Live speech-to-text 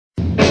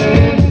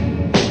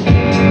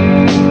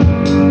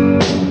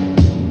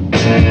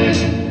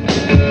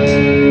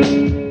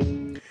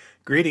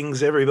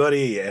Greetings,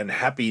 everybody, and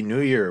Happy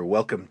New Year.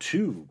 Welcome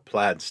to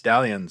Plaid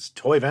Stallions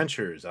Toy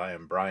Ventures. I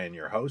am Brian,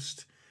 your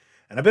host,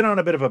 and I've been on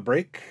a bit of a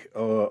break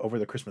over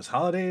the Christmas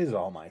holidays.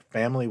 All my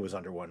family was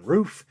under one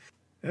roof,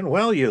 and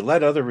well, you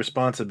let other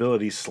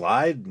responsibilities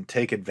slide and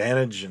take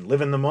advantage and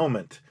live in the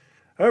moment.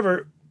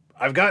 However,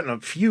 I've gotten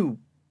a few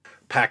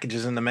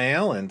packages in the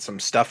mail and some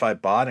stuff I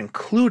bought,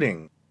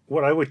 including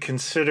what I would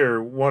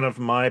consider one of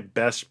my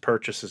best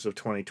purchases of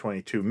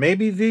 2022.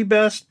 Maybe the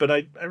best, but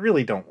I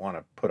really don't want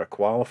to put a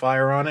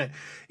qualifier on it.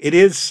 It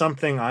is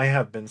something I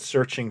have been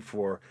searching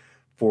for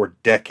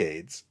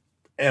decades,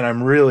 and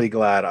I'm really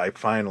glad I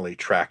finally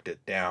tracked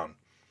it down.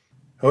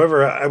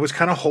 However, I was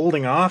kind of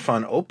holding off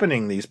on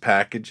opening these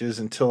packages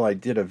until I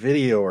did a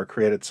video or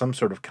created some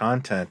sort of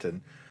content, and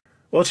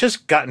well, it's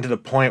just gotten to the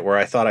point where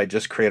I thought I'd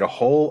just create a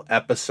whole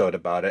episode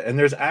about it. And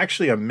there's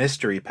actually a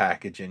mystery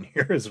package in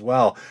here as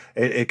well.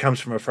 It comes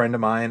from a friend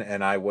of mine,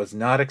 and I was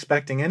not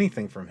expecting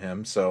anything from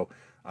him. So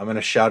I'm going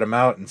to shout him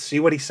out and see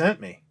what he sent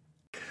me.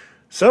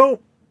 So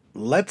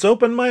let's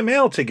open my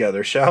mail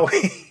together, shall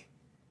we?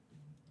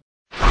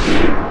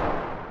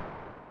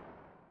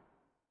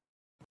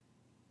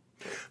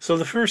 So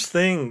the first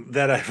thing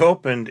that I've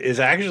opened is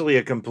actually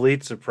a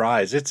complete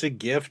surprise. It's a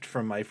gift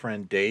from my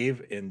friend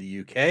Dave in the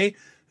UK,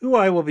 who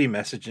I will be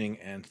messaging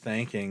and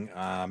thanking.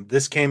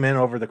 This came in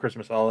over the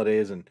Christmas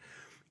holidays, and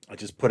I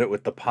just put it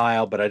with the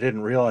pile, but I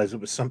didn't realize it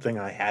was something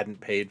I hadn't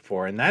paid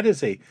for, and that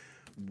is a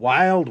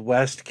Wild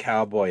West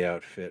cowboy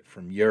outfit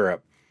from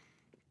Europe.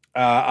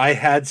 I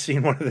had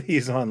seen one of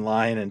these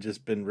online and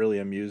just been really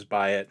amused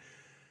by it.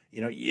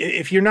 You know,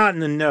 if you're not in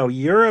the know,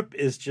 Europe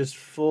is just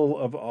full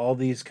of all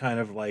these kind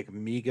of like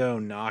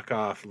Mego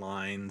knockoff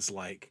lines,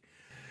 like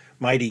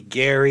Mighty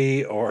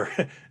Gary or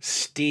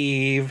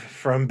Steve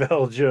from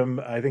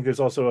Belgium. I think there's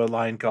also a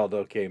line called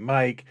OK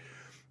Mike.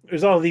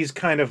 There's all these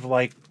kind of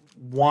like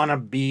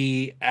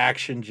wannabe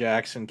Action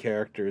Jackson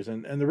characters.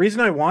 And the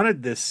reason I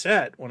wanted this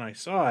set when I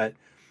saw it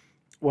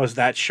was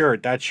that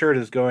shirt. That shirt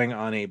is going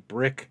on a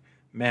brick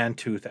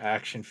Mantooth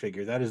action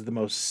figure. That is the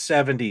most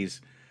 70s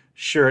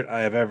shirt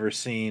I have ever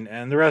seen.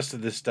 And the rest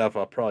of this stuff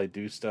I'll probably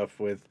do stuff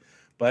with.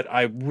 But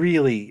I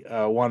really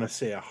want to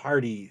say a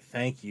hearty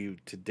thank you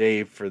to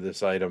Dave for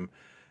this item.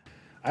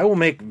 I will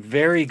make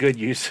very good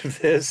use of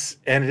this,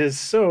 and it is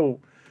so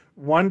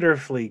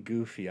wonderfully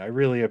goofy. I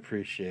really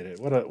appreciate it.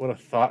 What a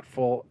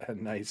thoughtful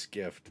and nice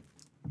gift.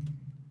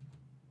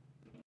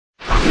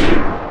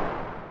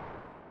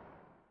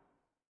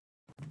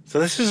 So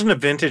this isn't a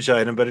vintage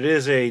item, but it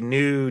is a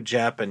new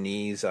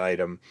Japanese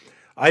item.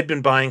 I'd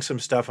been buying some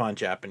stuff on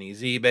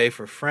Japanese eBay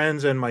for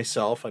friends and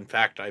myself. In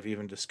fact, I've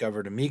even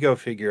discovered a Mego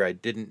figure I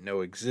didn't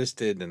know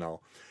existed, and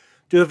I'll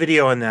do a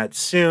video on that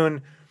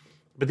soon.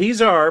 But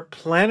these are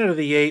Planet of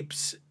the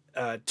Apes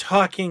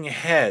talking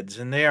heads,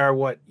 and they are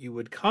what you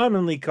would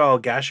commonly call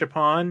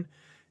gashapon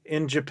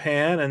in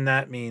Japan, and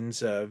that means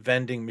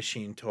vending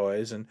machine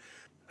toys. And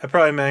I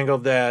probably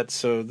mangled that,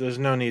 so there's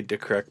no need to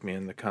correct me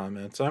in the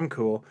comments. I'm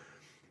cool.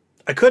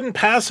 I couldn't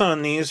pass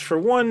on these for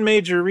one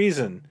major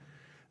reason.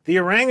 The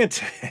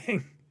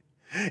orangutan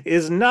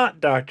is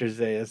not Dr.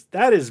 Zaius.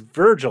 That is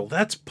Virgil.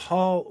 That's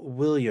Paul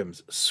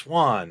Williams,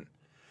 Swan.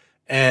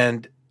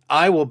 And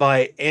I will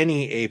buy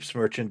any Apes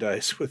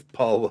merchandise with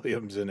Paul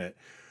Williams in it.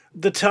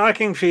 The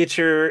talking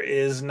feature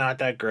is not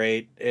that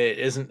great. It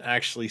isn't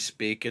actually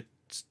speak.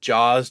 Its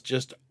jaws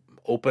just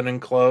open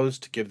and close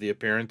to give the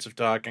appearance of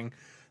talking.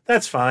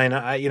 That's fine.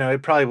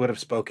 It probably would have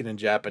spoken in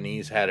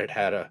Japanese had it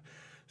had a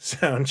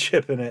sound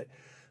chip in it.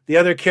 The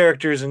other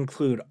characters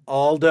include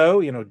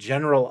Aldo,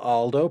 General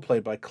Aldo,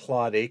 played by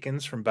Claude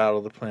Akins from Battle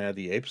of the Planet of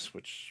the Apes,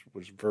 which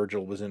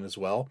Virgil was in as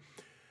well.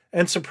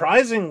 And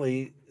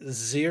surprisingly,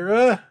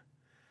 Zira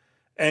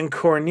and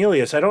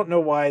Cornelius. I don't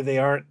know why they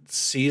aren't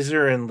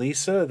Caesar and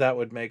Lisa. That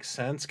would make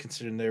sense,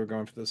 considering they were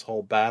going for this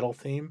whole battle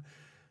theme.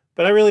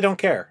 But I really don't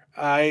care.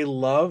 I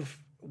love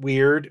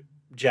weird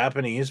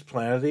Japanese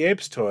Planet of the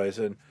Apes toys.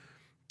 And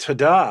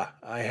ta-da,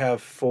 I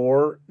have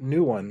 4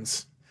 new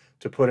ones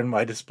to put in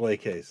my display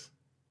case.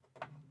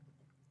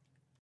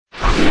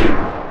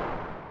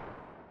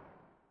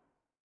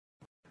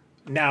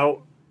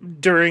 Now,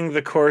 during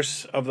the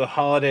course of the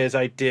holidays,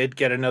 I did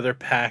get another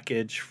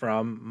package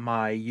from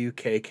my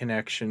UK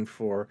connection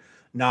for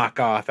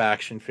knockoff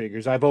action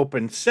figures. I've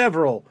opened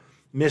several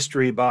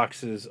mystery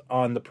boxes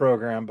on the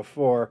program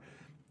before,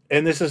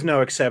 and this is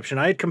no exception.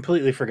 I had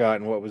completely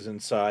forgotten what was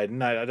inside,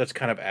 and that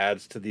kind of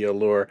adds to the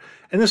allure.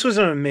 And this was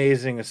an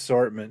amazing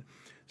assortment,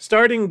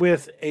 starting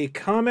with a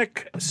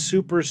Comic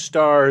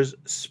Superstars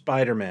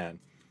Spider-Man.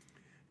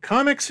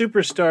 Comic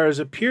Superstars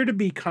appear to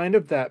be kind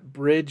of that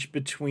bridge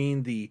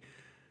between the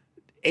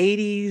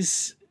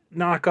 80s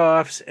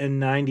knockoffs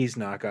and 90s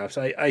knockoffs.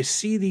 I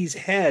see these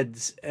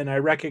heads and I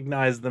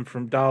recognize them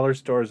from dollar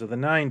stores of the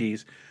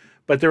 90s,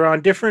 but they're on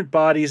different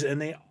bodies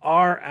and they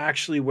are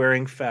actually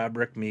wearing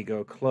fabric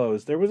Mego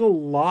clothes. There was a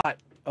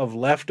lot of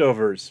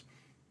leftovers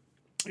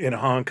in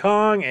Hong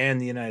Kong and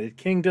the United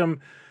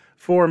Kingdom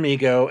for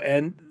Mego,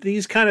 and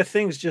these kind of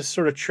things just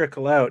sort of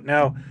trickle out.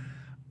 Now,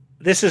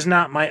 this is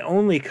not my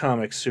only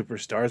Comic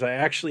Superstars. I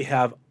actually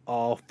have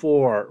all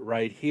 4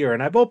 right here.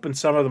 And I've opened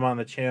some of them on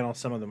the channel,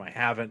 some of them I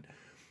haven't.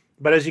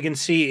 But as you can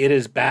see, it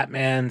is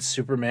Batman,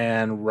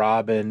 Superman,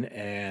 Robin,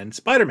 and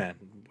Spider-Man,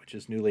 which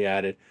is newly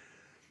added.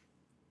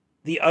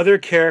 The other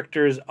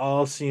characters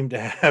all seem to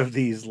have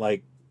these,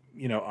 like,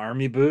 you know,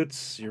 army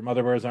boots. Your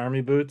mother wears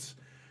army boots.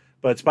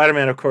 But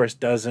Spider-Man, of course,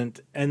 doesn't.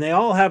 And they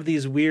all have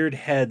these weird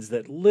heads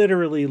that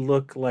literally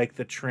look like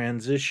the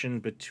transition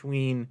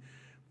between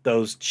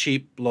those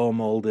cheap,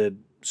 blow-molded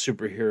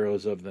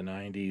superheroes of the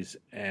 90s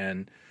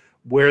and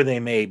where they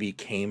maybe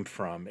came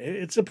from.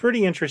 It's a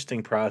pretty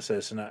interesting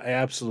process, and I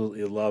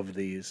absolutely love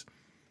these.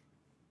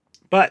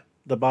 But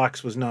the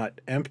box was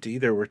not empty.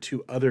 There were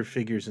 2 other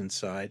figures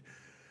inside.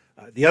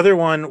 The other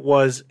one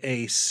was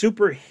a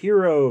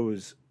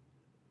Superheroes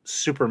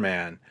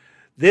Superman.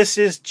 This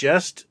is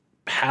just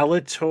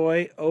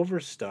Palitoy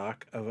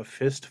overstock of a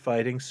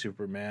fist-fighting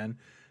Superman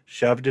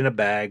shoved in a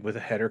bag with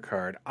a header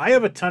card. I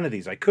have a ton of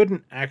these. I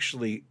couldn't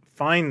actually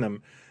find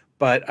them,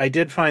 but I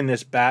did find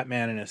this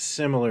Batman in a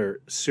similar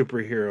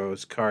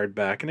Superheroes card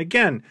back. And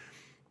again,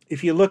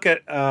 if you look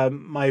at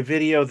my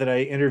video that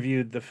I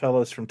interviewed the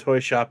fellows from Toy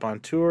Shop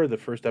on Tour, the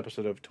first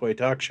episode of Toy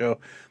Talk Show,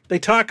 they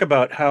talk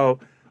about how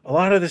a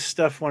lot of this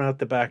stuff went out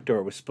the back door.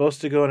 It was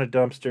supposed to go in a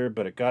dumpster,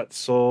 but it got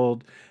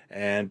sold,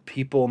 and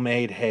people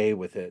made hay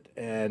with it.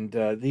 And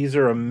these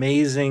are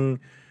amazing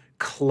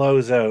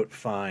closeout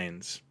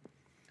finds.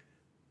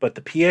 But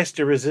the pièce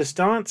de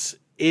résistance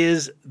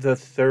is the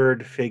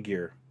 3rd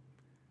figure.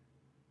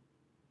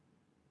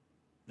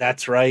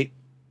 That's right.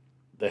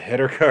 The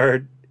header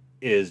card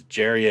is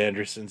Jerry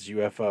Anderson's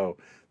UFO.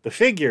 The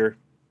figure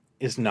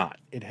is not.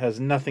 It has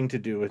nothing to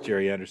do with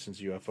Jerry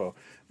Anderson's UFO.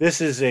 This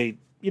is a,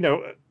 you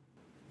know,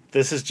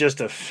 this is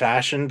just a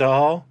fashion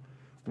doll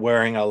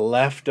wearing a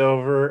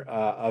leftover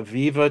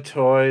Aviva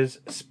Toys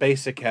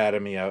Space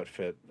Academy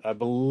outfit. I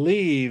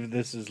believe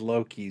this is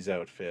Loki's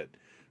outfit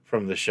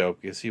from the show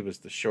because he was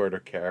the shorter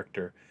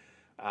character.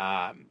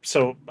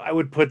 So I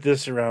would put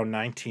this around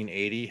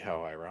 1980.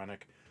 How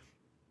ironic.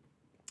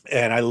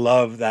 And I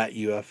love that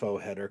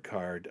UFO header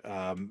card.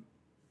 I'm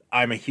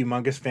a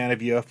humongous fan of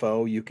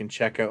UFO. You can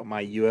check out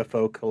my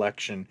UFO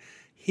collection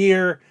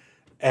here.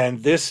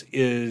 And this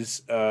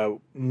is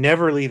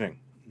never leaving.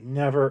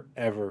 Never,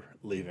 ever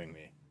leaving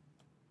me.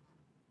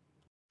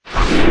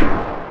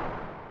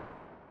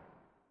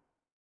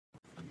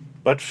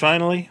 But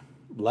finally,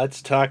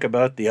 let's talk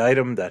about the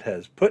item that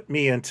has put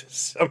me into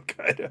some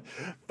kind of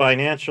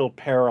financial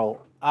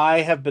peril.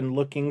 I have been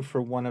looking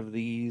for one of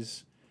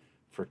these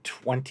for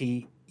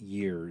 20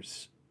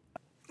 years.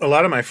 A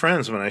lot of my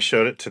friends, when I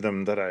showed it to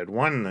them that I had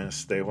won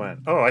this, they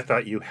went, "Oh, I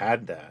thought you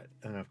had that."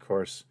 And of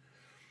course,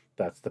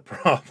 that's the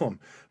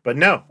problem. But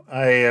no,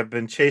 I have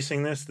been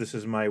chasing this. This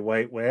is my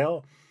white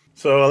whale.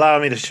 So allow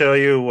me to show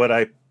you what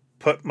I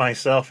put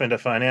myself into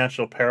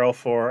financial peril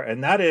for,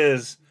 and that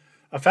is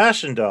a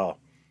fashion doll.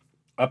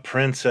 A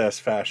princess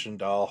fashion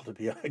doll, to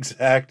be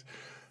exact.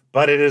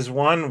 But it is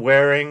one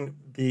wearing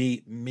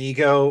the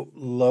Mego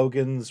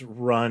Logan's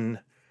Run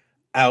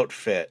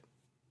outfit.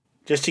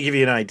 Just to give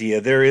you an idea,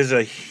 there is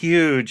a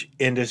huge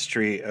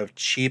industry of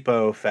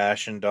cheapo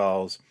fashion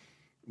dolls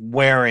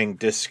wearing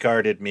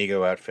discarded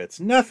Mego outfits.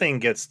 Nothing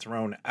gets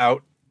thrown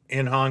out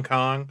in Hong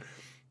Kong.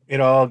 It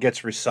all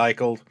gets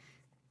recycled.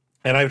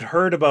 And I've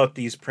heard about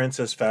these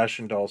princess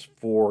fashion dolls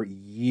for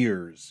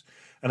years.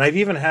 And I've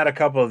even had a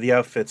couple of the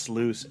outfits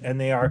loose, and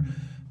they are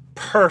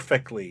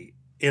perfectly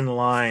in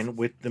line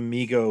with the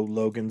Mego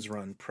Logan's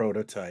Run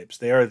prototypes.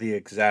 They are the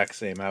exact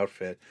same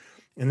outfit.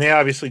 And they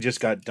obviously just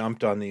got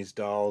dumped on these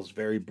dolls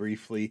very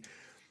briefly.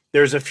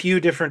 There's a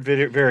few different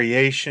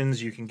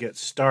variations. You can get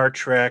Star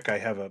Trek. I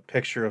have a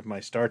picture of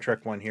my Star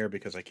Trek one here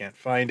because I can't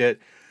find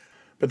it.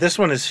 But this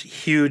one is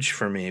huge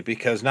for me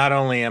because not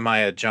only am I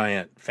a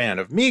giant fan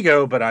of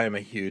Mego, but I am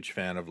a huge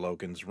fan of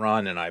Logan's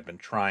Run, and I've been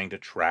trying to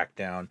track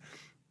down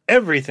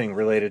everything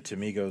related to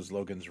Mego's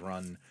Logan's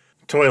Run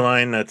toy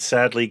line that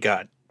sadly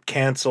got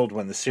canceled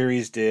when the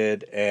series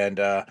did. And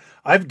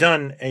I've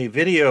done a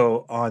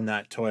video on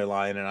that toy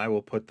line, and I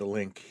will put the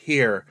link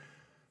here.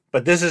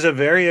 But this is a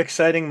very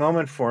exciting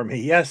moment for me.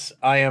 Yes,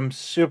 I am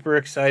super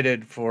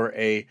excited for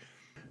a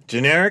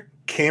generic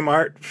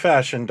Kmart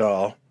fashion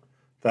doll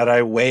that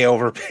I way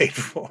overpaid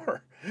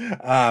for.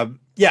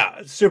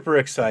 Yeah, super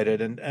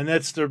excited. And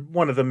that's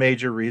one of the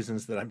major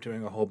reasons that I'm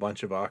doing a whole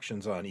bunch of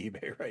auctions on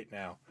eBay right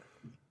now.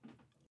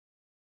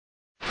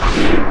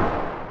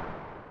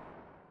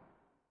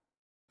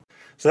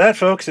 So that,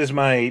 folks, is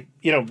my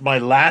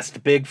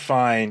last big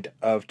find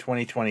of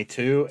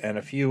 2022 and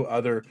a few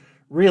other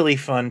really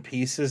fun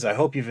pieces. I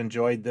hope you've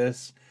enjoyed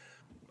this.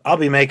 I'll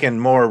be making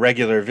more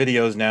regular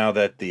videos now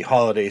that the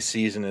holiday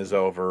season is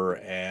over,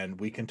 and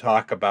we can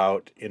talk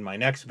about, in my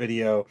next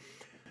video,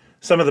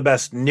 some of the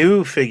best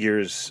new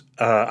figures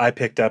I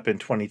picked up in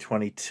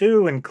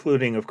 2022,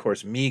 including, of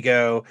course,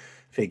 Mego,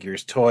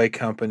 Figures Toy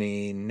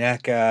Company,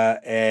 NECA,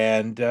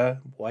 and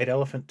White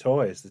Elephant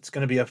Toys. It's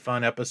going to be a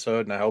fun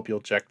episode, and I hope you'll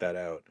check that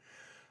out.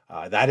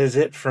 That is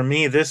it for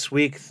me this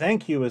week.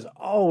 Thank you, as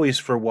always,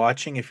 for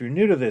watching. If you're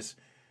new to this,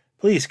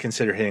 please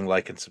consider hitting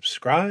like and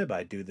subscribe.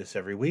 I do this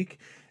every week.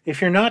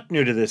 If you're not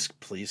new to this,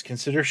 please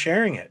consider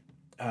sharing it.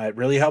 It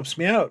really helps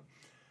me out.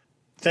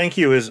 Thank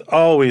you as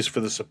always for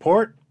the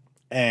support.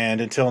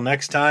 And until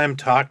next time,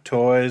 talk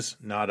toys,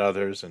 not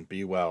others, and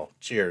be well.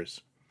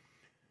 Cheers.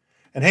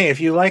 And hey,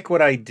 if you like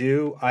what I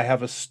do, I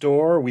have a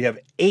store. We have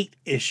 8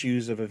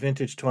 issues of a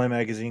vintage toy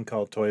magazine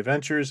called Toy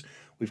Ventures.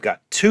 We've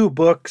got 2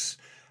 books,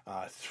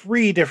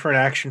 3 different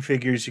action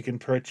figures you can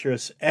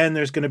purchase, and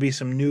there's going to be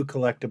some new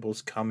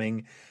collectibles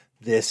coming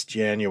this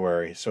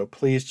January. So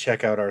please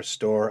check out our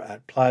store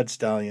at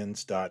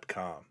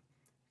plaidstallions.com.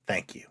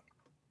 Thank you.